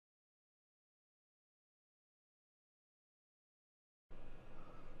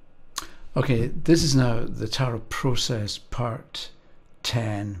Okay, this is now the Tarot Process Part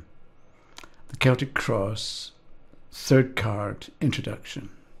 10, the Celtic Cross, third card, Introduction.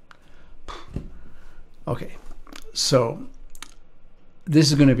 Okay, so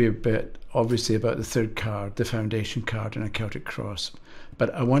this is going to be a bit, obviously, about the third card, the foundation card in a Celtic Cross,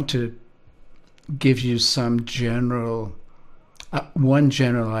 but I want to give you some general, one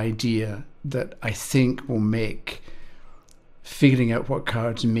general idea that I think will make figuring out what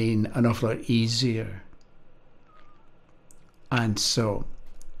cards mean an awful lot easier. And so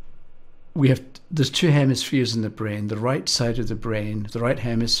there's two hemispheres in the brain. The right side of the brain, the right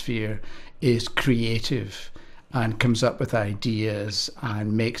hemisphere, is creative and comes up with ideas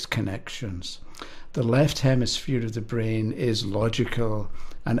and makes connections. The left hemisphere of the brain is logical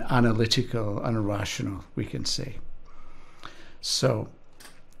and analytical and rational, we can say. So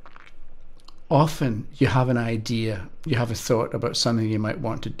often you have an idea, you have a thought about something you might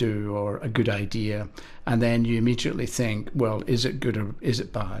want to do or a good idea, and then you immediately think, well, is it good or is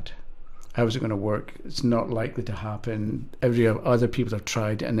it bad? How is it going to work? It's not likely to happen. Other people have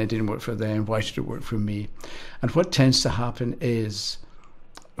tried it and it didn't work for them. Why should it work for me? And what tends to happen is,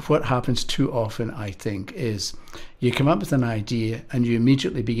 what happens too often, I think, is you come up with an idea and you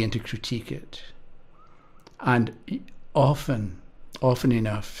immediately begin to critique it. And often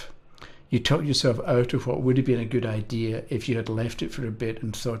enough, you talk yourself out of what would have been a good idea if you had left it for a bit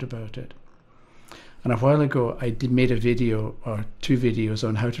and thought about it. And a while ago, I made a video or two videos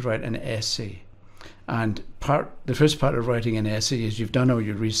on how to write an essay. And the first part of writing an essay is you've done all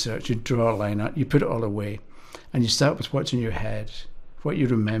your research, you draw a line out, you put it all away, and you start with what's in your head, what you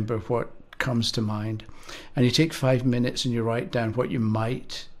remember, what comes to mind. And you take 5 minutes and you write down what you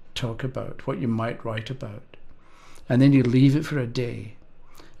might talk about, what you might write about. And then you leave it for a day.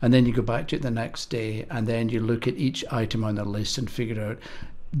 And then you go back to it the next day, and then you look at each item on the list and figure out,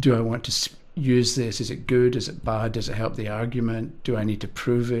 do I want to use this? Is it good? Is it bad? Does it help the argument? Do I need to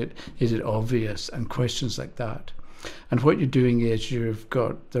prove it? Is it obvious? And questions like that. And what you're doing is you've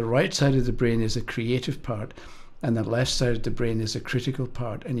got the right side of the brain is the creative part, and the left side of the brain is the critical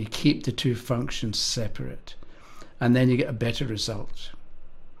part, and you keep the two functions separate. And then you get a better result.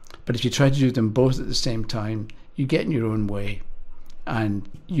 But if you try to do them both at the same time, you get in your own way. And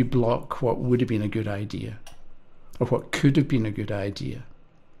you block what would have been a good idea, or what could have been a good idea.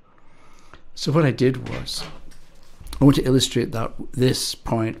 So what I did was, I want to illustrate this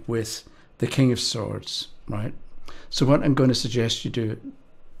point with the King of Swords, right? So what I'm going to suggest you do,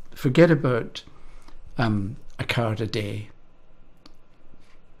 forget about a card a day,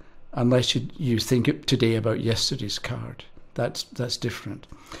 unless you think today about yesterday's card. That's different.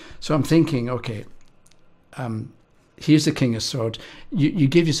 So I'm thinking, okay, here's the King of Swords. You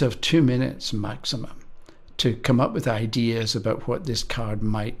give yourself 2 minutes maximum to come up with ideas about what this card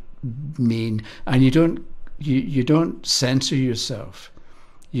might mean, and you don't censor yourself.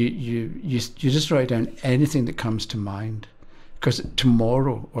 You just write down anything that comes to mind, because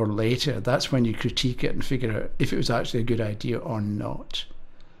tomorrow or later, that's when you critique it and figure out if it was actually a good idea or not.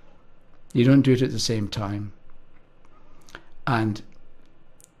 You don't do it at the same time. And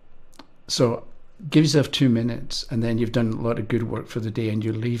so give yourself 2 minutes, and then you've done a lot of good work for the day, and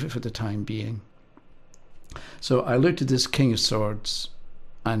you leave it for the time being. So I looked at this King of Swords,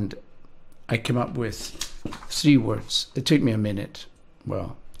 and I came up with 3 words. It took me a minute.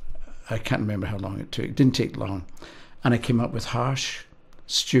 Well, I can't remember how long it took. It didn't take long. And I came up with harsh,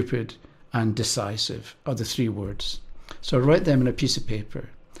 stupid, and decisive are the 3 words. So I write them on a piece of paper.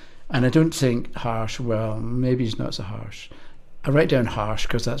 And I don't think harsh, well, maybe he's not so harsh. I write down harsh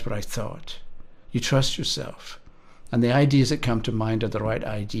because that's what I thought. You trust yourself, and the ideas that come to mind are the right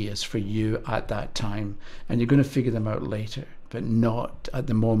ideas for you at that time, and you're going to figure them out later, but not at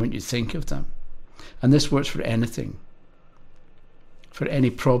the moment you think of them. And this works for anything, for any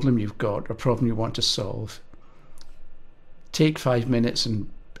problem you've got or problem you want to solve. Take 5 minutes and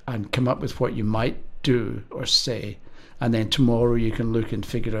come up with what you might do or say, and then tomorrow you can look and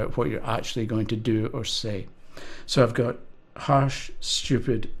figure out what you're actually going to do or say. So I've got harsh,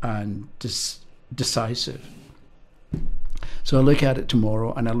 stupid, and decisive. So I look at it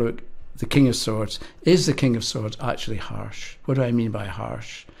tomorrow, and I look, the King of Swords, is the King of Swords actually harsh? What do I mean by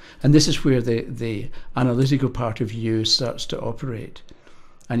harsh? And this is where the analytical part of you starts to operate.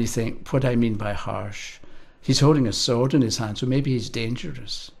 And you think, what do I mean by harsh? He's holding a sword in his hand, so maybe he's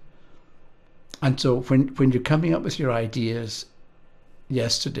dangerous. And so when you're coming up with your ideas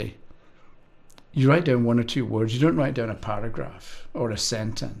yesterday, you write down 1 or 2 words. You don't write down a paragraph or a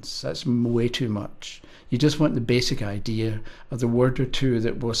sentence. That's way too much. You just want the basic idea of the word or 2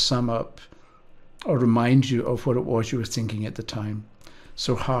 that will sum up or remind you of what it was you were thinking at the time.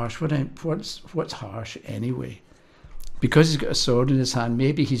 So harsh. What's harsh anyway? Because he's got a sword in his hand,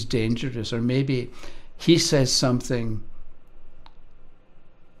 maybe he's dangerous, or maybe he says something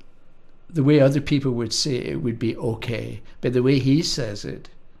the way other people would say it would be okay, but the way he says it,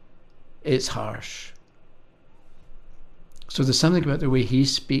 it's harsh. So there's something about the way he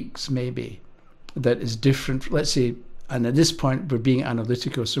speaks maybe that is different. Let's say, and at this point we're being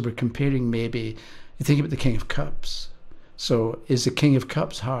analytical, so we're comparing maybe, you think about the King of Cups. So is the King of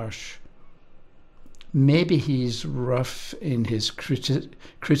Cups harsh? Maybe he's rough in his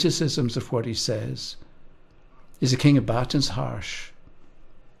criticisms of what he says. Is the King of Batons harsh?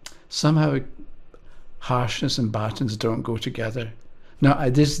 Somehow harshness and batons don't go together. Now,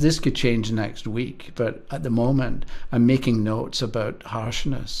 this could change next week, but at the moment I'm making notes about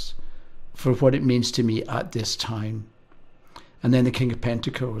harshness for what it means to me at this time. And then the King of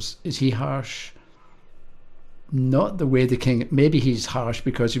Pentacles, is he harsh? Not the way the king, maybe he's harsh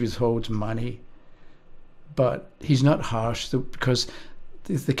because he withholds money, but he's not harsh because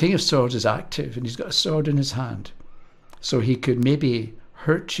the King of Swords is active and he's got a sword in his hand. So he could maybe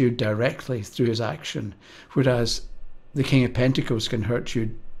hurt you directly through his action, whereas the King of Pentacles can hurt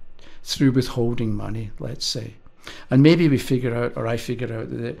you through withholding money, let's say. And maybe we figure out, or I figure out,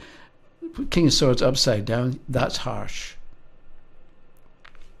 that the King of Swords upside down, that's harsh.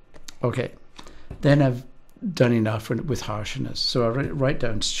 Okay, then I've done enough with harshness. So I write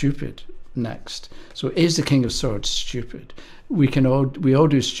down stupid next. So is the King of Swords stupid? We all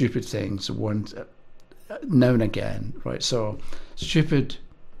do stupid things now and again, right? So stupid,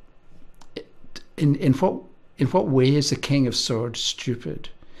 in what way is the King of Swords stupid?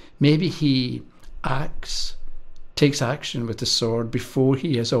 Maybe he takes action with the sword before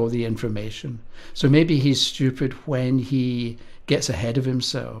he has all the information. So maybe he's stupid when he gets ahead of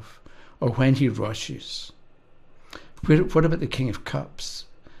himself or when he rushes. What about the King of Cups?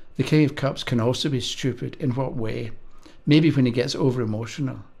 The King of Cups can also be stupid. In what way? Maybe when he gets over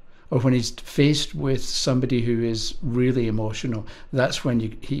emotional, or when he's faced with somebody who is really emotional, that's when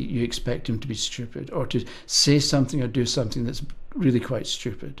you expect him to be stupid, or to say something or do something that's really quite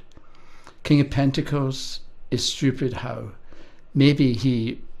stupid. King of Pentacles is stupid how? Maybe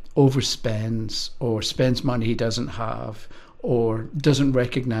he overspends or spends money he doesn't have, or doesn't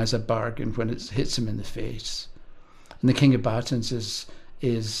recognize a bargain when it hits him in the face. And the King of Batons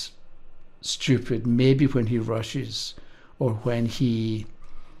is stupid maybe when he rushes, or when he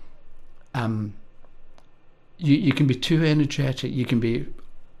you can be too energetic, you can be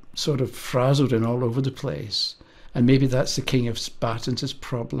sort of frazzled and all over the place, and maybe that's the King of Batons'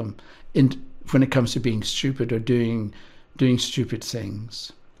 problem when it comes to being stupid or doing stupid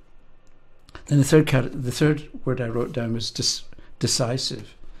things. Then the third word I wrote down was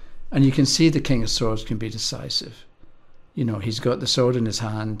decisive, and you can see the King of Swords can be decisive. You know, he's got the sword in his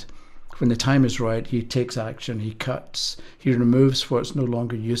hand. When the time is right, he takes action, he cuts, he removes what's no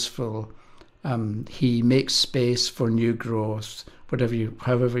longer useful, he makes space for new growth,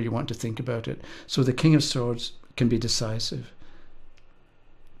 however you want to think about it. So the King of Swords can be decisive.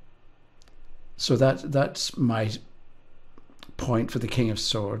 So that's my point for the King of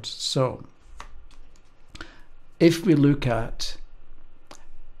Swords. So if we look at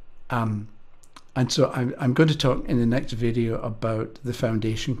and so I'm going to talk in the next video about the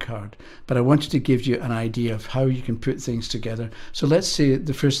foundation card, but I wanted to give you an idea of how you can put things together. So let's say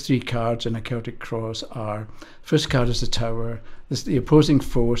the first three cards in a Celtic Cross are, first card is the Tower, the opposing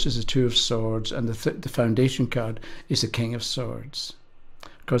force is the Two of Swords, and the foundation card is the King of Swords.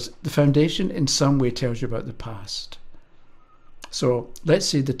 Because the foundation in some way tells you about the past. So let's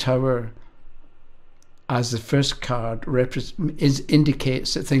say the Tower as the first card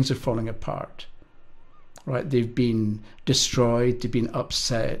indicates that things are falling apart. Right, they've been destroyed, they've been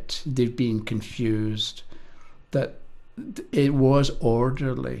upset, they've been confused, that it was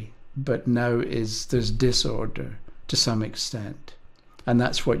orderly, but now there's disorder to some extent, and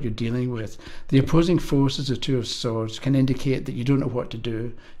that's what you're dealing with. The opposing forces of Two of Swords can indicate that you don't know what to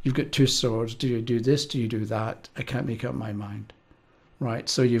do. You've got two swords, do you do this, do you do that? I can't make up my mind. Right,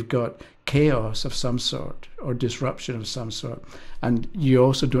 so you've got chaos of some sort, or disruption of some sort, and you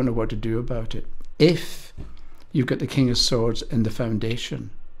also don't know what to do about it. If you've got the King of Swords in the foundation,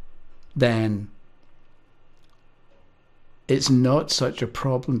 then it's not such a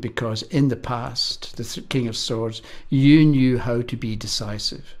problem, because in the past, the King of Swords, you knew how to be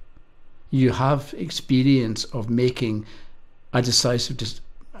decisive. You have experience of making a decisive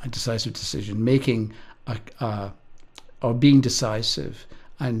decision, making or being decisive,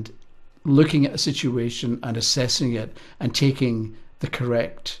 and looking at a situation and assessing it and taking the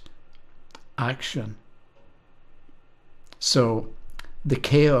correct action. So the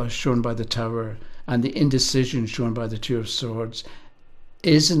chaos shown by the Tower and the indecision shown by the Two of Swords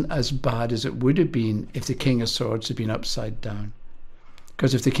isn't as bad as it would have been if the King of Swords had been upside down.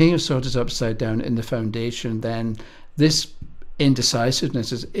 Because if the King of Swords is upside down in the foundation, then this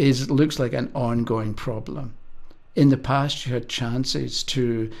indecisiveness looks like an ongoing problem. In the past, you had chances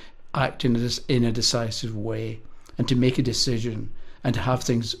to act in a decisive way and to make a decision and to have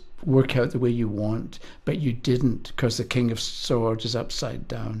things work out the way you want, but you didn't because the King of Swords is upside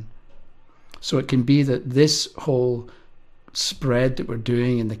down. So it can be that this whole spread that we're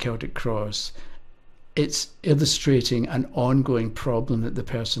doing in the Celtic Cross, it's illustrating an ongoing problem that the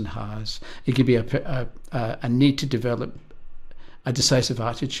person has. It could be a need to develop a decisive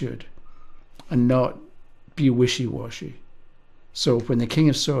attitude and not be wishy-washy. So when the King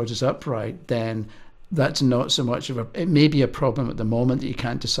of Swords is upright, then that's not so much of it may be a problem at the moment that you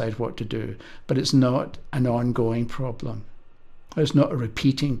can't decide what to do, but it's not an ongoing problem. It's not a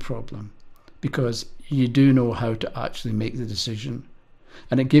repeating problem, because you do know how to actually make the decision.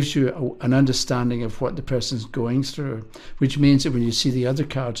 And it gives you an understanding of what the person's going through, which means that when you see the other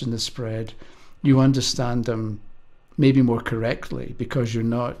cards in the spread, you understand them maybe more correctly, because you're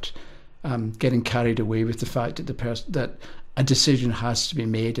not getting carried away with the fact that that a decision has to be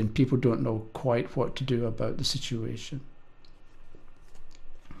made and people don't know quite what to do about the situation.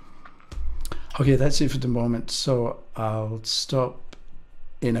 Okay, that's it for the moment. So I'll stop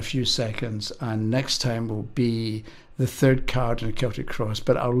in a few seconds, and next time will be the third card in a Celtic Cross,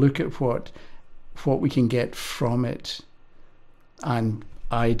 but I'll look at what we can get from it and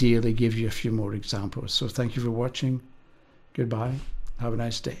ideally give you a few more examples. So thank you for watching. Goodbye. Have a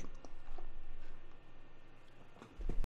nice day.